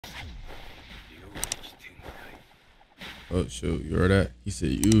Oh shoot, you heard that? He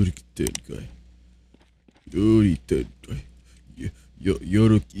said Yuri Tenkai. Yuri Tenkai.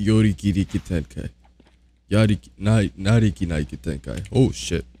 Yori Kiriki Tenkai. Nariki Naiki Tenkai. Oh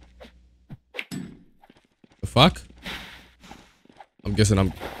shit. The fuck? I'm guessing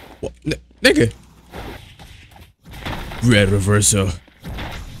I'm what nigga. Red reversal.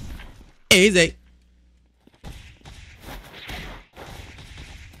 Easy.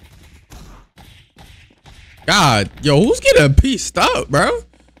 God, yo, who's getting pieced up, bro?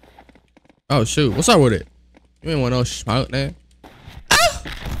 Oh shoot, what's up with it? You ain't want no smoke, man. Ah!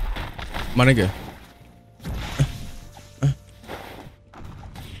 My nigga.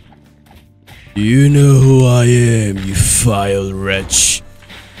 You know who I am, you vile wretch.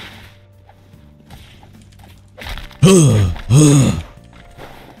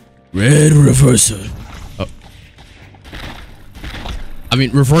 Red reversal. Oh. I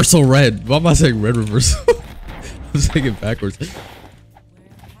mean, reversal red. Why am I saying red reversal? I'm saying it backwards.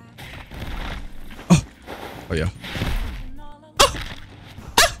 Oh, oh yeah.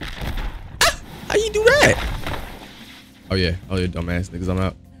 How you do that? Oh yeah, dumbass niggas, I'm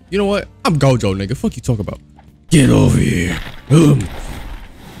out. You know what? I'm Gojo, nigga. Fuck you talk about. Get over here.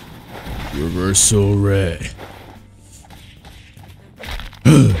 Reversal red.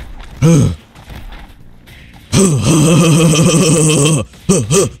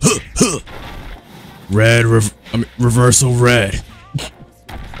 Reversal red.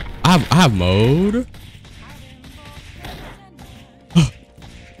 I have mode.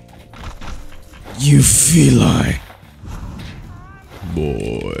 You feline.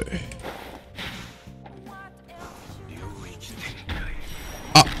 Boy.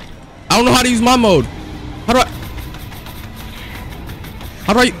 I don't know how to use my mode. How do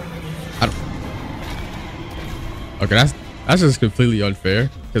I okay, that's just completely unfair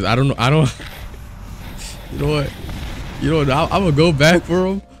because I don't know. You know what? I'm gonna go back for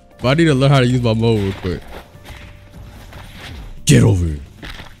him, but I need to learn how to use my mode real quick. Get over here,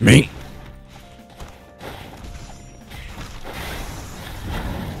 man.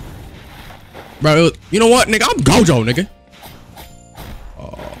 Bro, you know what, nigga? I'm Gojo, nigga.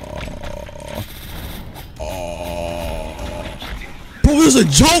 Bro, it was a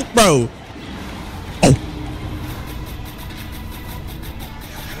joke, bro. Oh.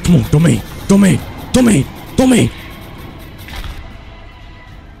 Come on, domain.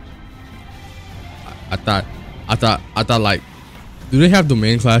 I thought like, do they have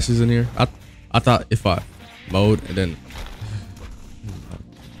domain classes in here? I thought if I mode and then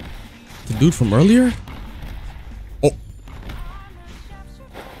the dude from earlier? Oh.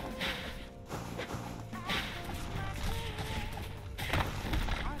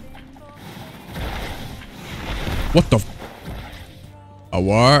 What the? A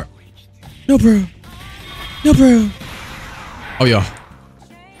war? No, bro. Oh, yeah.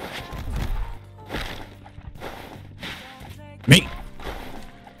 Me.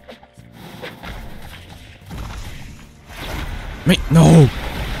 No.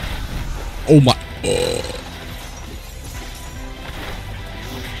 Oh my. Oh.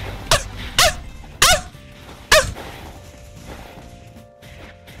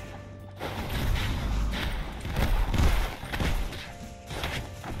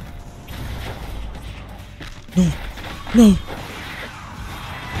 No.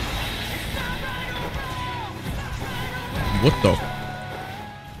 What the?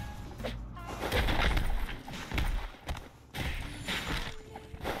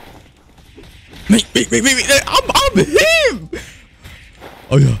 Me. I'm him.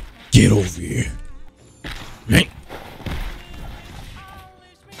 Oh yeah. Get over here. Man.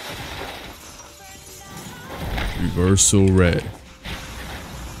 Reversal red.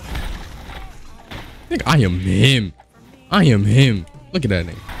 I think I am him. Look at that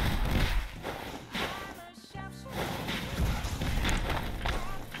nigga.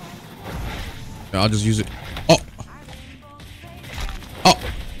 I'll just use it. Oh.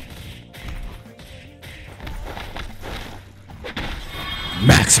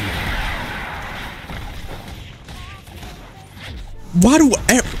 Maximum. Why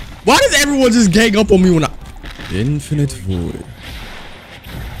does everyone just gang up on me when I Infinite Void.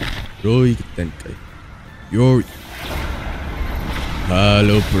 Roy Tenkai. Your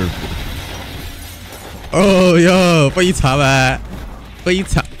Hello Purple. Oh yo, what you talking about?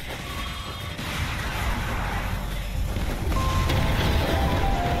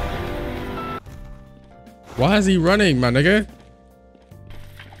 Why is he running, my nigga?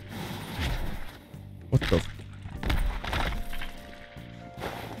 What the?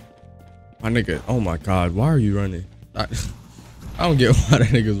 My nigga, oh my god, why are you running? I don't get why that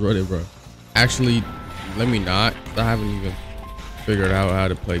nigga's running, bro. Actually, let me not. I haven't even figured out how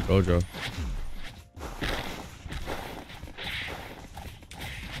to play Gojo.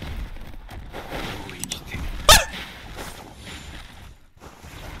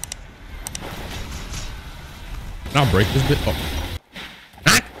 I'll break this bit. Oh.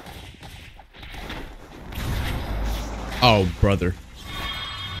 Ah! Oh, brother.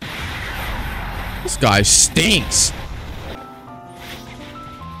 This guy stinks.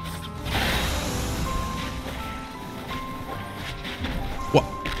 What?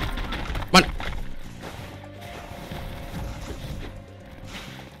 Man.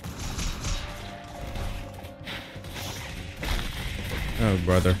 Oh,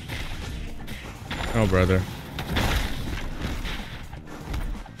 brother. Oh, brother.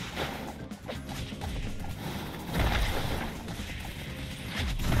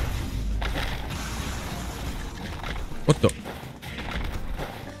 What the?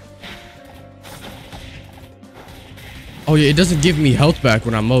 Oh yeah, it doesn't give me health back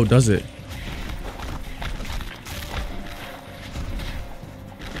when I mow, does it?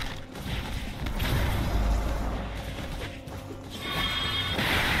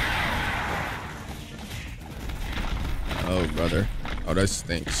 Oh brother. Oh, that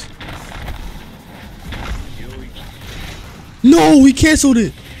stinks. No, he canceled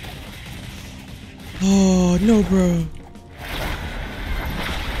it. Oh no, bro.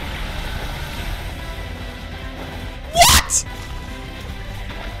 What?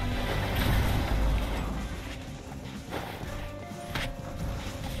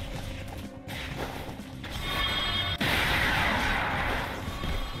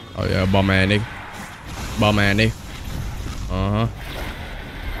 Oh yeah, bum man nigga. Bum man nigga. Uh-huh.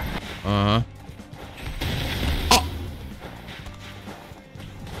 Uh-huh.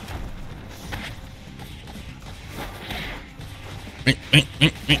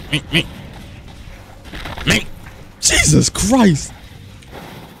 Jesus Christ.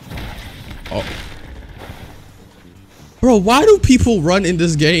 Oh. Bro, why do people run in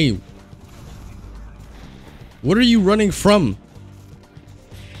this game? What are you running from?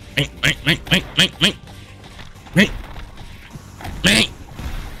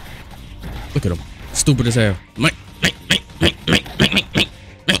 Look at him. Stupid as hell.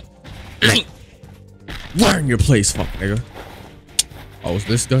 Learn your place, fuck nigga. Oh, is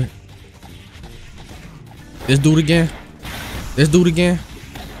this guy? This dude again? This dude again?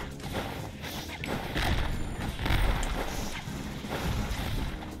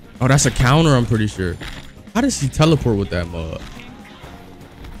 Oh, that's a counter, I'm pretty sure. How does he teleport with that mug?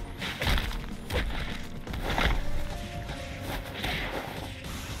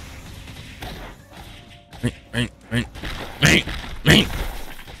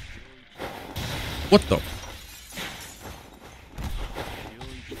 What the?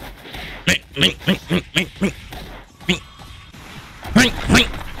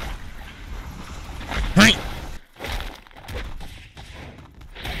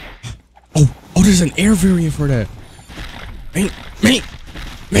 Oh, there's an air variant for that.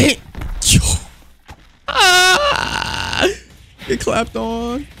 Yo. Ah! Get clapped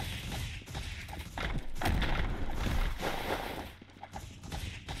on.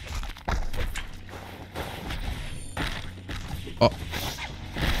 Oh.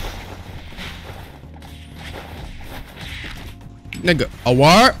 Nigga,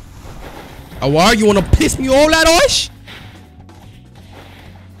 Awar? Awar, you wanna piss me all that osh?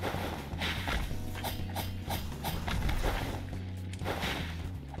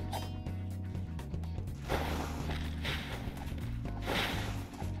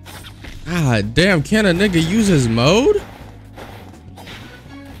 God damn, can a nigga use his mode?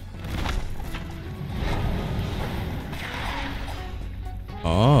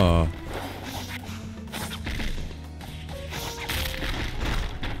 Oh.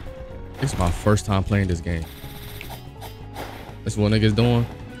 It's my first time playing this game. This what niggas doing.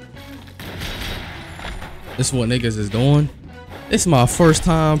 This what niggas is doing. It's my first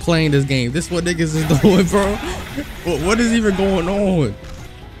time playing this game. This what niggas is doing, bro. What is even going on?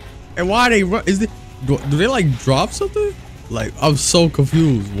 And why they run? Is it? Do they like drop something? Like, I'm so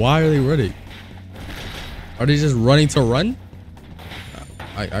confused. Why are they running? Are they just running to run?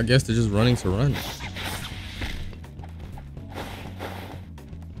 I guess they're just running to run.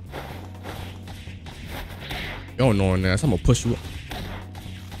 Yo, knowing that, I'm gonna push you up.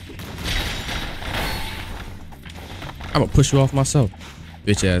 I'm gonna push you off myself,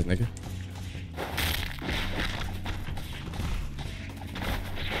 bitch ass nigga.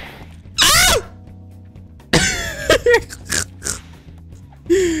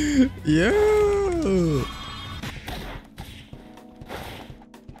 Yeah.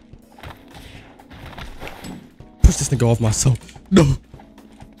 push this nigga off myself. No.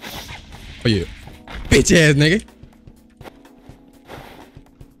 Oh yeah. Bitch ass nigga.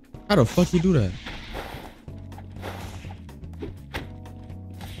 How the fuck you do that?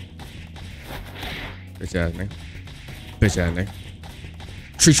 Bitch ass nigga. Bitch ass nigga.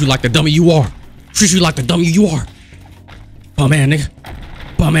 Treat you like the dummy you are. Treat you like the dummy you are. Bum ass nigga.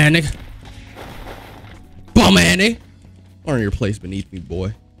 Bum ass nigga. Bum ass nigga. Earn your place beneath me,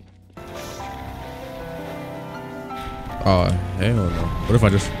 boy. Oh, hell no. What if I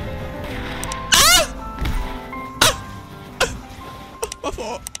just... My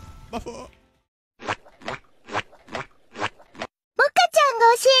fault. My fault. モカちゃんが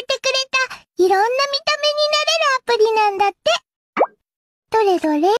教えてくれたいろんな見た目になれるアプリなんだって。どれどれ